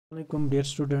Assalamualaikum dear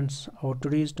students, our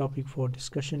today's topic for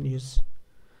discussion is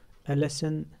a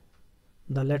lesson,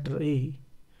 the letter A,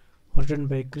 written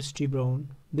by Christy Brown.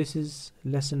 This is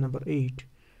lesson number 8,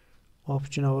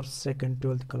 option our second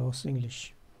 12th class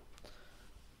English.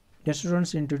 Dear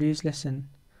students, in today's lesson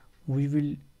we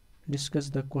will discuss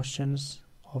the questions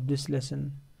of this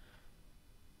lesson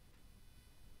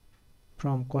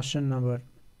from question number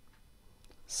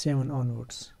 7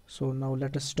 onwards. So now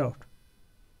let us start.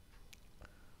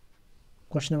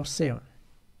 Question number 7.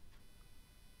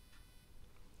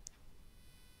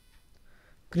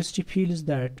 Christy feels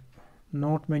that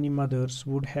not many mothers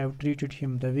would have treated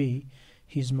him the way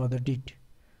his mother did.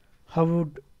 How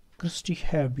would Christy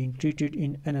have been treated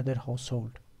in another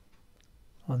household?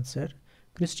 Answer.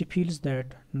 Christy feels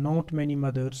that not many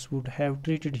mothers would have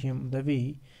treated him the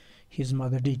way his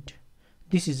mother did.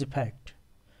 This is a fact.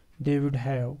 They would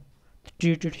have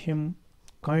treated him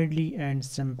kindly and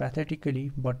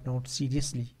sympathetically, but not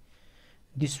seriously.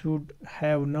 This would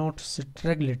have not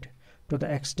struggled to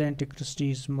the extent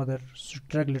Christy's mother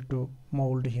struggled to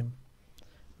mold him.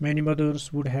 Many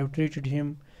mothers would have treated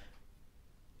him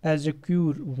as a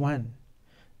cure one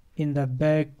in the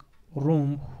back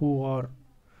room who are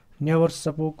never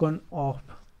spoken of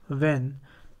when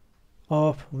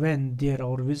there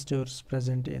are visitors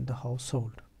present in the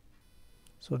household.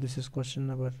 So this is question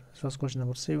number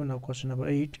 7. Now question number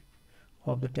 8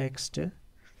 of the text.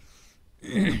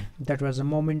 That was a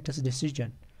momentous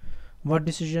decision. What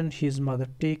decision his mother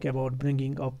take about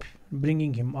bringing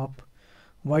him up?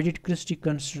 Why did Christy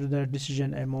consider the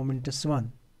decision a momentous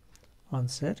one?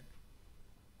 Answer.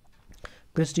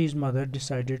 Christy's mother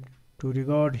decided to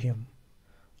regard him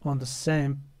on the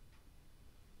same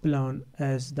plan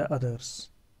as the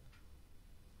others.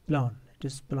 Plan, it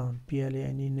is plan,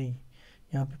 P-L-A-N-E, नहीं,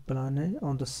 यहाँ पे plan है,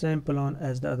 on the same plan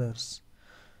as the others.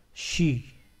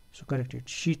 She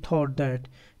thought that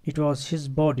it was his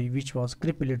body which was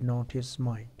crippled, not his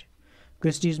mind.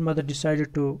 Christy's mother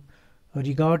decided to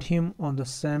regard him on the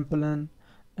same plan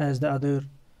as the other.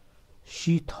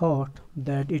 She thought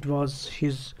that it was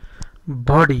his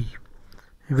body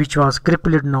which was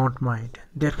crippled, not mind.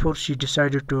 Therefore, she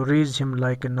decided to raise him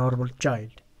like a normal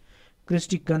child.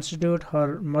 Christy considered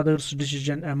her mother's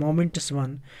decision a momentous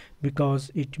one because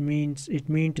it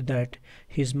meant that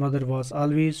his mother was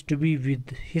always to be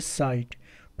with his side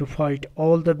to fight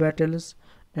all the battles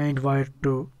and were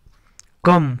to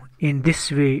come in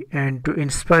this way and to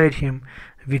inspire him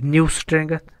with new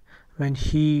strength when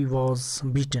he was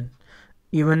beaten.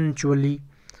 Eventually,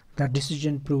 the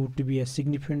decision proved to be a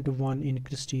significant one in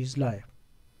Christy's life.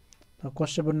 Now,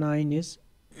 question number 9 is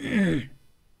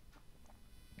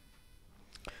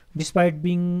despite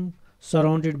being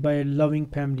surrounded by a loving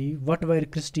family, what were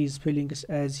Christy's feelings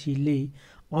as he lay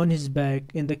on his back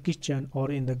in the kitchen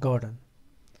or in the garden?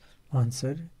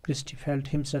 Answer. Christy felt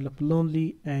himself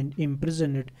lonely and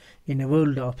imprisoned in a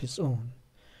world of his own.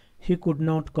 He could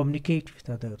not communicate with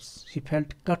others. He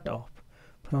felt cut off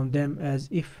from them as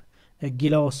if a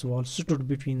glass wall stood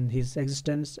between his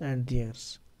existence and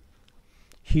theirs.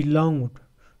 He longed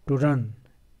to run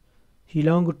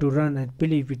and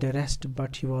play with the rest,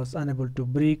 but he was unable to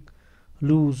break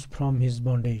loose from his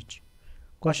bondage.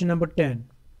 Question number 10.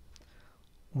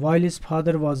 While his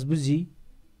father was busy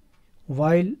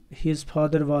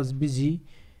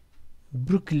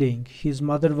bricklaying, his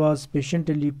mother was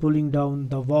patiently pulling down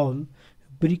the wall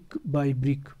brick by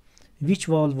brick. Which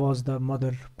wall was the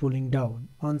mother pulling down?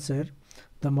 Answer.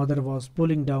 The mother was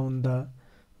pulling down the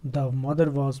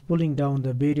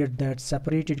barrier that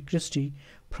separated Christy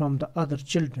from the other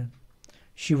children.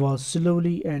 She was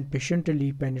slowly and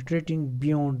patiently penetrating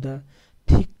beyond the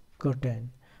thick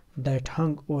curtain that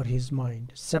hung over his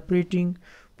mind, separating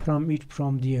it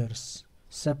from theirs.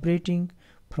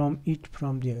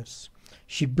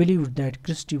 She believed that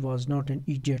Christy was not an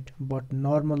idiot, but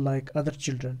normal like other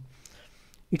children.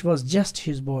 It was just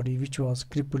his body which was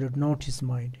crippled, not his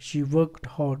mind. She worked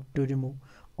hard to remove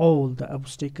all the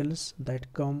obstacles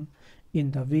that come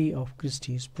in the way of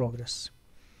Christy's progress.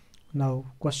 Now,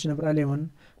 question number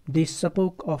 11. They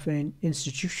spoke of an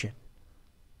institution.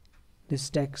 This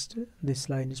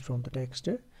line is from the text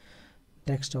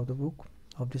of the book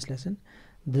of this lesson.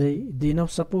 They now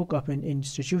spoke of an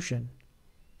institution.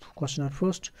 Question number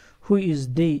first. Who is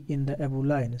they in the above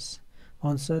lines?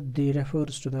 Answer. They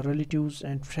refers to the relatives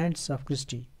and friends of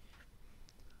Christy.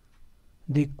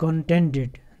 They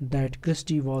contended that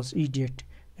Christy was idiot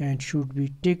and should be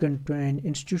taken to an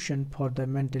institution for the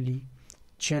mentally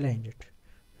challenged.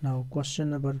 Now question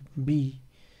number B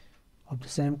of the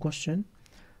same question.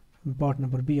 Part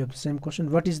number B of the same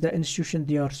question. What is the institution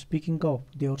they are speaking of?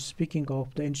 They are speaking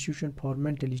of the institution for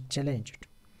mentally challenged.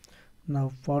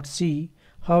 Now part C.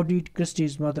 How did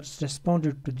Christie's mother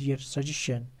responded to their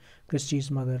suggestion?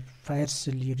 Christie's mother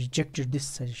fiercely rejected this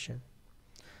suggestion.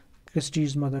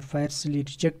 Christie's mother fiercely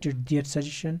rejected their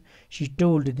suggestion. She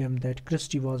told them that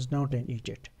Christie was not an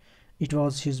idiot. It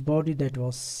was his body that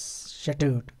was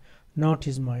shattered, not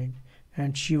his mind,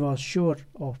 and she was sure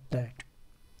of that.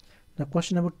 Now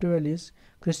question number 12 is,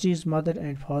 Christie's mother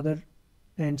and father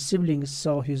and siblings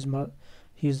saw his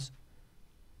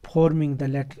forming the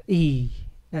letter E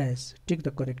as, take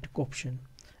the correct option,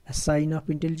 a sign of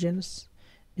intelligence,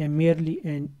 a merely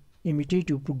an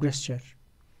imitative gesture.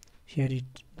 Here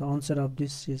the answer of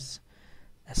this is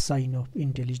a sign of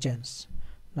intelligence.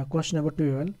 Now question number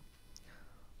 12.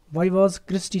 Why was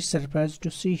Christie surprised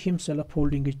to see himself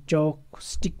holding a chalk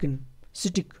stick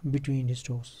between his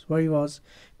toes? Why was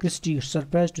Christie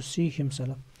surprised to see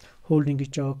himself holding a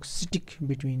chalk stick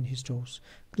between his toes?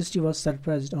 Christie was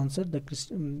surprised. Answer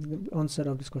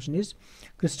of this question is,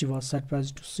 Christie was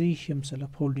surprised to see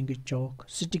himself holding a chalk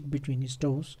stick between his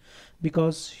toes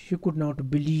because he could not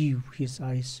believe his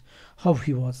eyes how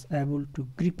he was able to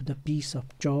grip the piece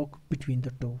of chalk between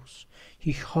the toes.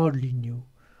 He hardly knew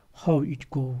how it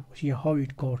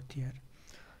got there.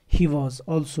 He was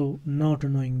also not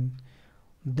knowing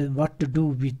what to do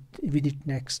with it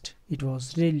next. It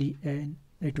was really an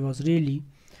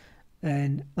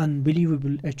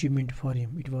unbelievable achievement for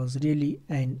him. It was really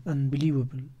an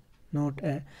unbelievable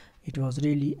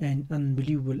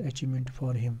achievement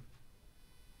for him.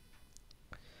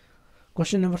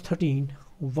 Question number 13.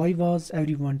 Why was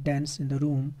everyone tense in the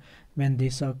room when they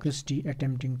saw Christie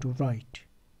attempting to write?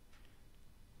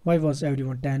 Why was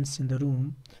everyone tense in the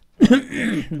room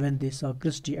when they saw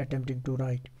Christie attempting to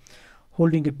write?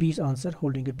 Holding a piece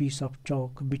of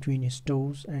chalk between his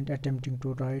toes and attempting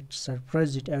to write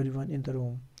surprised everyone in the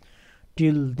room.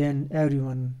 Till then,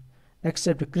 everyone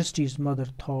except Christie's mother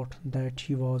thought that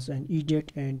he was an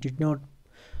idiot and did not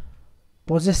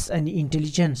possess any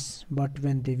intelligence. But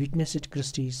when they witnessed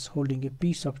Christie's holding a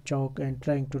piece of chalk and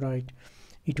trying to write,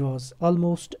 it was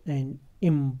almost an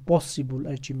impossible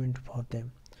achievement for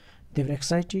them. They were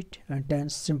excited and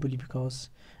tense simply because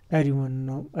everyone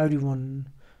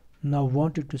now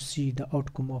wanted to see the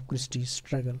outcome of Christie's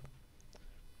struggle.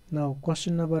 Now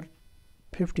question number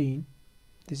 15.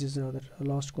 This is the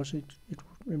last question. It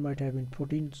might have been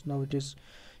 14. Now it is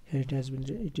here.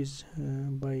 It is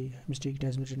by mistake. It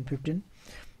has been written 15.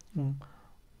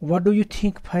 What do you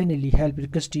think finally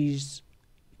helped Christie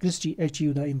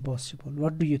achieve the impossible?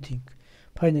 What do you think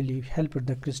finally helped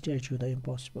the Christie achieve the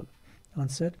impossible?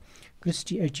 Answer.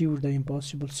 Christie achieved the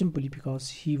impossible simply because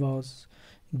he was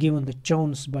given the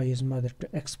chance by his mother to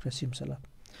express himself.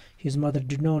 His mother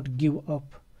did not give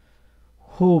up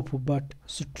hope but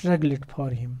struggled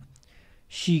for him.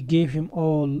 She gave him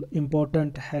all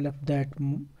important help that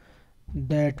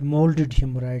molded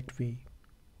him right way.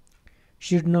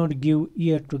 She did not give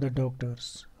ear to the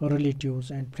doctors,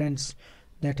 relatives and friends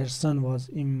that her son was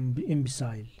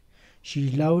imbecile.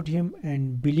 She loved him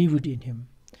and believed in him.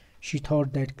 She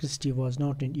thought that Christie was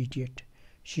not an idiot.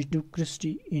 She took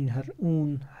Christie in her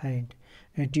own hand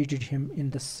and treated him in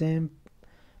the same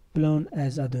plan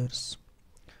as others.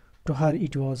 To her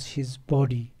it was his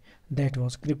body that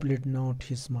was crippled, not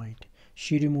his mind.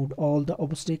 She removed all the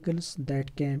obstacles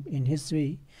that came in his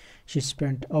way. She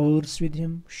spent hours with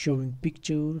him, showing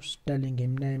pictures, telling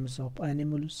him names of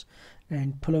animals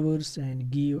and flowers, and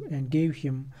gave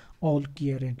him all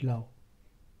care and love.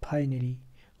 Finally,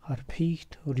 her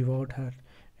faith rewarded her,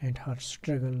 and her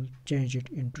struggle changed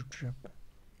into triumph.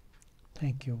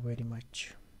 Thank you very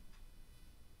much.